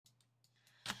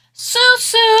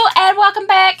And welcome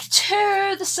back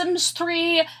to The Sims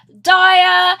 3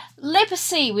 Dyer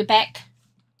LEPacy. We're back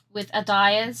with our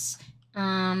Dyers.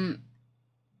 If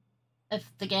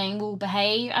the gang will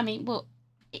behave, I mean, well,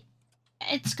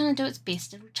 it's going to do its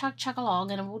best. It'll chug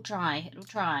along and it will try. It'll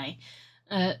try.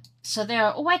 So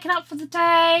they're all waking up for the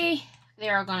day.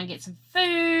 They're going to get some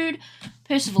food.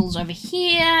 Percival's over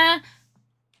here,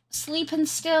 sleeping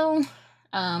still.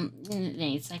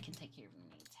 Needs, they can take care of the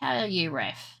needs. How are you,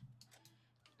 Raph?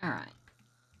 Alright.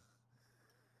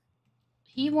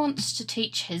 He wants to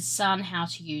teach his son how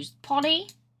to use potty,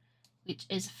 which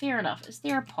is fair enough. Is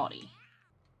there a potty?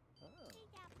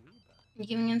 You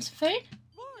giving him some food?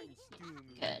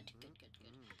 Good.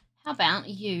 How about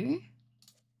you?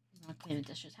 I'm gonna clean the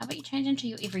dishes. How about you change into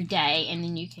your everyday and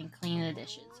then you can clean the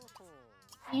dishes?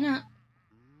 Clean up.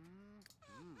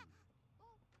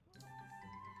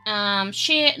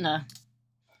 Shit, no.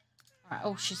 Alright,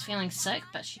 oh, she's feeling sick,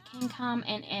 but she can come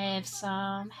and have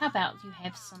some... How about you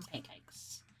have some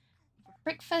pancakes? For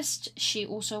breakfast, she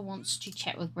also wants to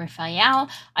chat with Raphael.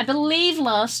 I believe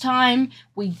last time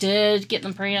we did get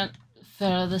them pregnant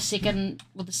for the second...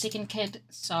 with the second kid,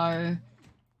 so...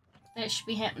 that should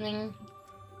be happening.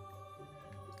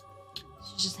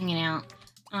 She's just hanging out.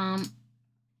 Oh,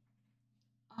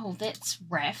 that's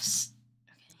Raph's.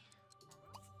 Okay.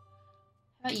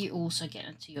 How about you also get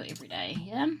into your everyday,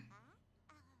 yeah?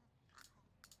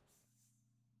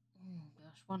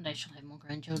 One day she'll have more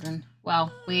grandchildren.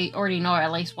 Well, we already know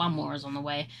at least one more is on the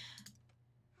way.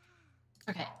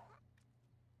 Okay.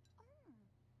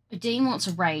 Odine wants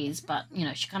a raise, but, you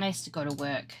know, she kind of has to go to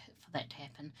work for that to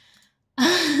happen.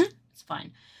 It's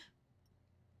fine.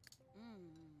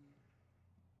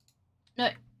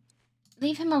 No.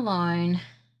 Leave him alone.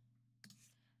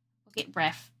 We'll get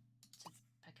Raph to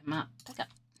pick him up. Pick up.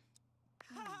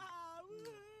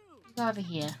 Go over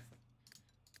here.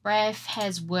 Raph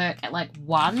has work at like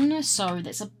 1, so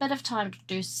there's a bit of time to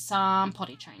do some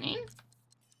potty training.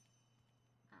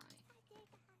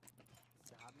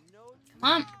 Come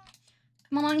on.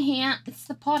 Come along here. It's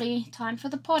the potty. Time for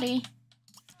the potty.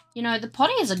 You know, the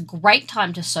potty is a great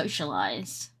time to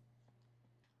socialise.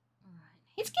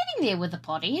 He's getting there with the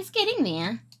potty. He's getting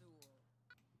there.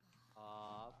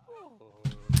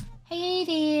 Hey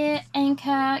there,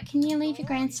 Anchor. Can you leave your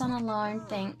grandson alone?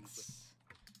 Thanks.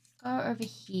 Go over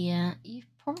here. You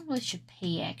probably should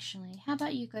pee, actually. How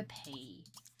about you go pee?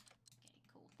 Okay,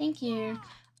 cool. Thank you.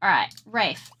 Alright,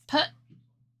 Raph, put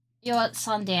your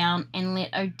son down and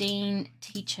let Odine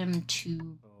teach him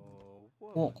to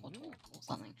walk or talk or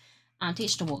something.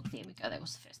 Teach to walk. There we go. That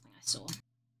was the first thing I saw.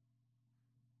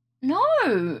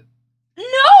 No!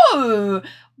 No!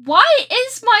 Why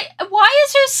is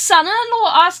her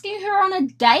son-in-law asking her on a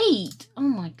date? Oh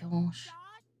my gosh.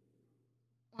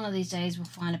 One of these days we'll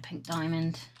find a pink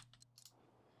diamond.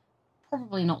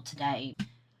 Probably not today.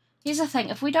 Here's the thing,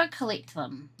 if we don't collect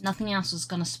them, nothing else is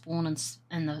going to spawn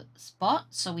in the spot,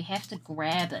 so we have to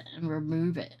grab it and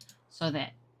remove it so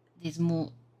that there's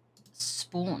more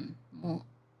spawn. More.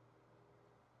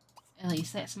 At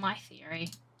least that's my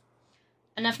theory.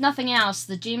 And if nothing else,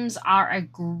 the gems are a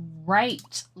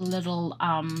great little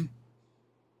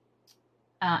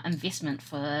investment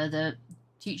for the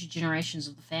future generations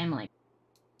of the family.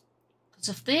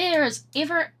 So if there is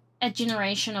ever a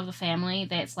generation of the family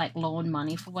that's like low on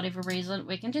money for whatever reason,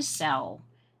 we can just sell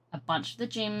a bunch of the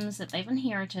gems that they've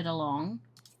inherited along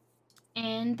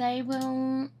and they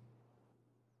will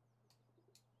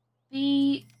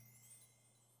be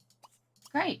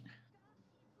great.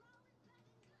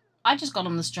 I just got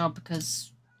on this job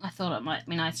because I thought it might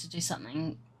be nice to do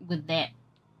something with that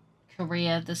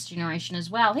career this generation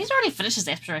as well. He's already finished his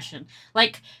aspiration.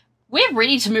 Like, we're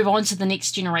ready to move on to the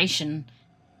next generation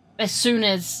as soon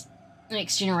as the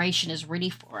next generation is ready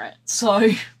for it. So,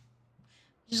 you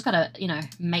just gotta, you know,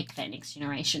 make that next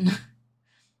generation.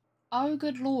 Oh,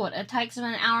 good lord. It takes him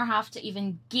an hour and a half to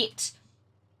even get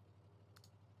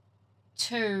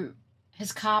to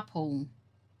his carpool.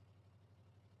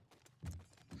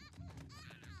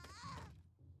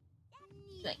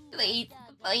 Like, please,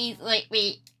 let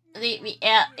me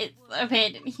out. It's so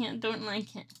bad in here. I don't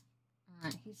like it.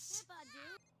 Alright,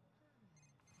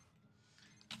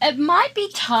 It might be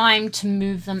time to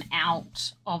move them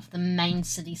out of the main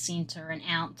city centre and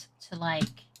out to,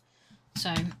 like... So,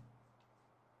 that's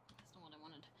not what I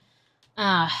wanted.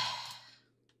 Let's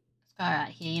go out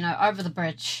here, you know, over the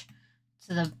bridge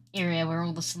to the area where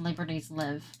all the celebrities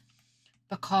live.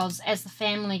 Because as the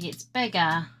family gets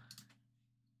bigger,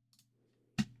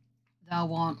 they'll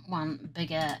want one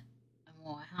bigger and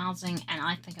more housing, and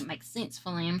I think it makes sense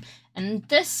for them. And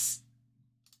this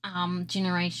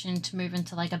generation to move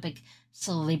into like a big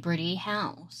celebrity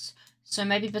house. So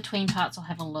maybe between parts I'll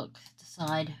have a look,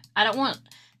 decide. I don't want,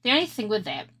 the only thing with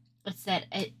that is that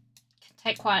it can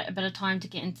take quite a bit of time to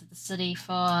get into the city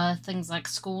for things like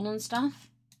school and stuff.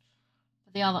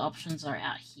 But the other options are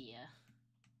out here.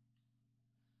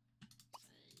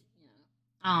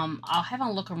 I'll have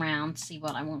a look around, see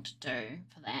what I want to do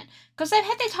for that. Because they've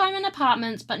had their time in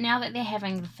apartments, but now that they're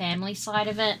having the family side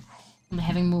of it, and they're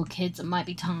having more kids, it might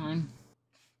be time.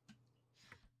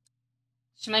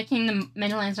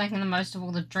 Madeline's making the most of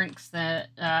all the drinks that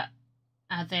that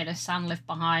her son left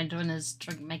behind doing his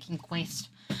drink-making quest.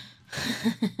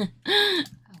 Oh,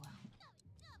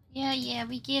 well. Yeah,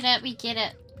 we get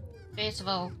it. First of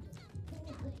all.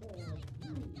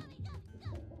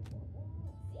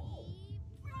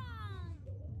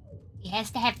 He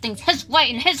has to have things his way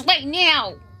and his way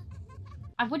now!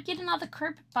 I would get another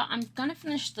crib, but I'm going to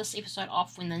finish this episode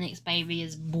off when the next baby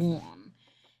is born.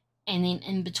 And then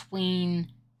in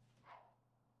between,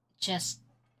 just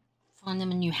find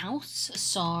them a new house.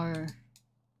 So, it'll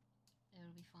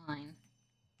be fine.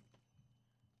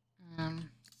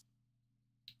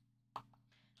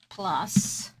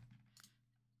 Plus,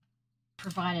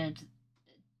 provided...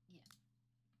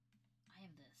 I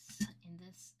have this, and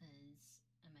this is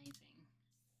amazing.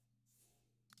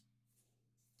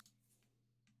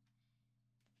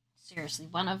 Seriously,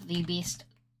 one of the best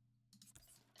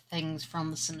things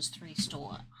from the Sims 3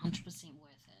 store. 100%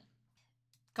 worth it.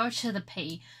 Go to the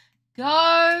pee.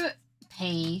 Go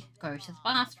pee. Go to the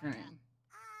bathroom.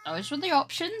 Those were the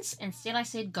options. Instead I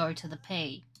said go to the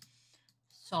pee.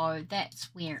 So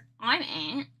that's where I'm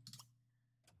at.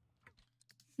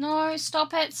 No,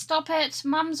 stop it. Stop it.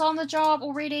 Mum's on the job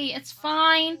already. It's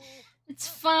fine. It's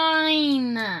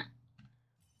fine.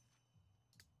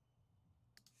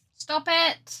 Stop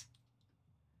it.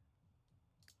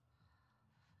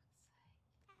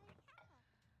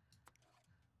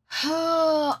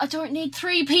 I don't need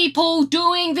 3 people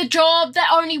doing the job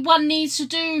that only one needs to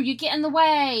do. You get in the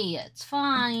way. It's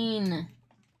fine.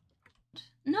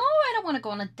 No, I don't want to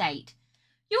go on a date.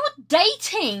 You're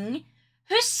dating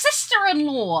her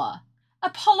sister-in-law.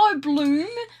 Apollo Bloom.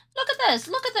 Look at this.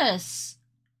 Look at this.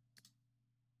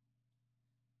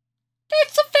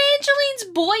 That's Evangeline's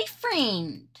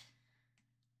boyfriend.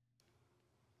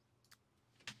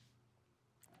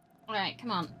 Alright,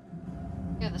 come on.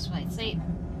 Go this way. See?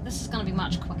 This is going to be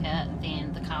much quicker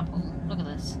than the carpool. Look at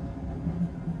this.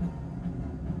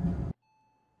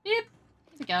 Yep.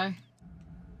 Here we go.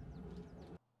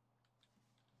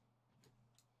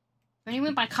 When he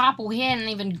went by carpool, he hadn't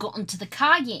even gotten to the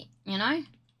car yet, you know?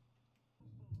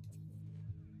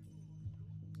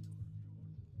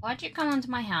 Why'd you come into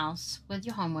my house with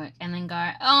your homework and then go,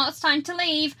 oh, it's time to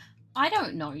leave? I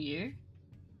don't know you.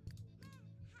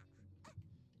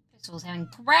 Crystal's having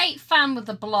great fun with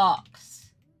the blocks.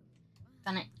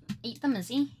 Gonna eat them, is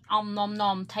he? Om nom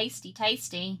nom, tasty,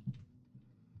 tasty.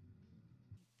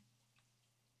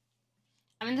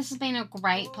 I mean, this has been a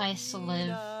great place to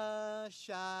live.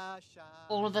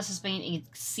 All of this has been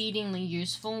exceedingly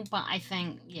useful, but I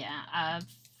think, yeah, a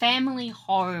family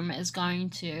home is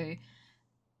going to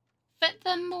fit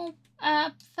them more,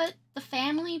 fit the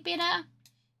family better,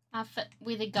 fit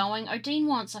where they're going. Odine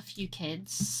wants a few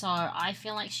kids, so I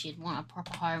feel like she'd want a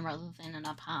proper home rather than an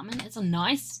apartment. It's a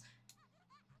nice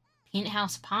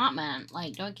penthouse apartment,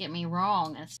 like, don't get me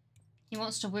wrong. He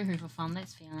wants to woohoo for fun,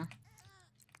 that's fair.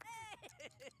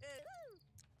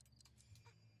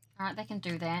 Alright, they can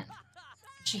do that.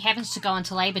 If she happens to go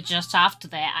into labour just after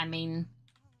that, I mean...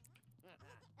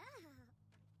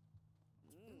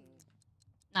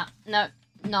 No,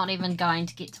 not even going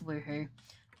to get to woohoo.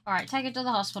 Alright, take her to the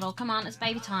hospital. Come on, it's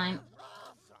baby time.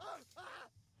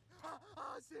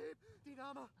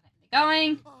 Okay, they're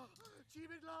going.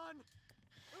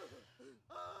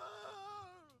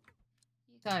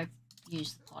 You go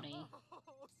use the potty.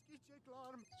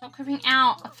 Stop creeping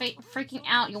out. Freaking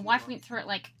out. Your wife went through it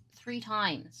like 3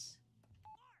 times.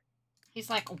 He's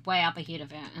like way up ahead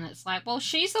of her, and it's like, well,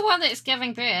 she's the one that's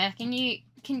giving birth.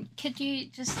 Could you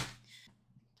just...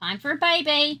 Time for a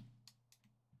baby.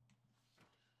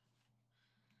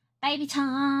 Baby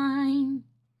time.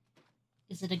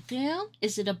 Is it a girl?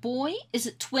 Is it a boy? Is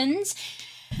it twins?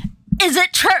 Is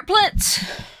it triplets?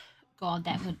 God,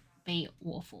 that would be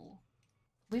awful.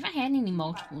 We haven't had any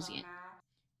multiples yet.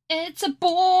 It's a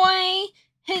boy.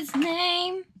 His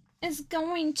name is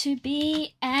going to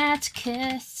be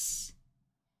Atticus.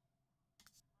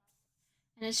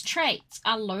 And his traits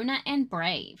are loner and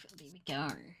brave. There we go.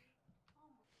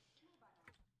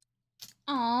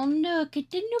 Oh, look at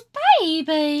the new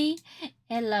baby.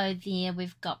 Hello there.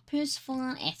 We've got Percival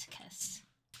and Atticus.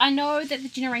 I know that the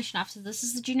generation after this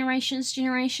is the generation's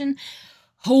generation.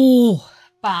 Oh,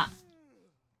 but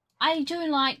I do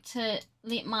like to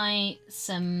let my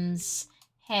Sims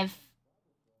have,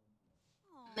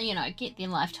 you know, get their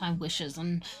lifetime wishes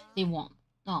and their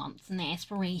wants and their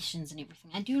aspirations and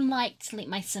everything. I do like to let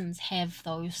my Sims have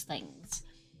those things.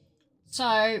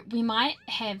 So we might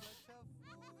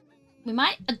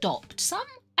adopt some,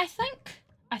 I think.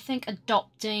 I think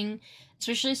adopting,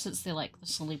 especially since they're like the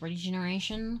celebrity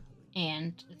generation,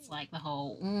 and it's like the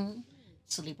whole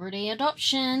celebrity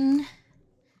adoption,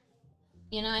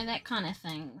 you know, that kind of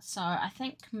thing. So I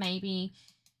think maybe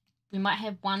we might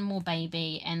have one more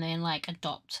baby and then like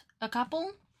adopt a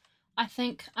couple. I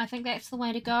think that's the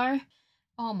way to go.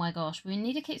 Oh my gosh, we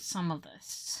need to keep some of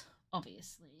this,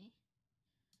 obviously.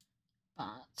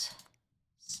 But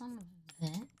some of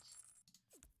that.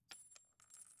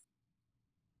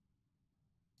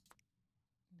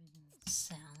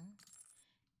 Sell.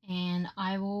 And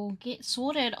I will get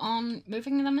sorted on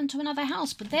moving them into another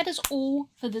house. But that is all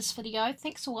for this video.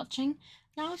 Thanks for watching.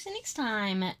 Now I'll see you next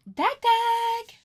time. Dag dag!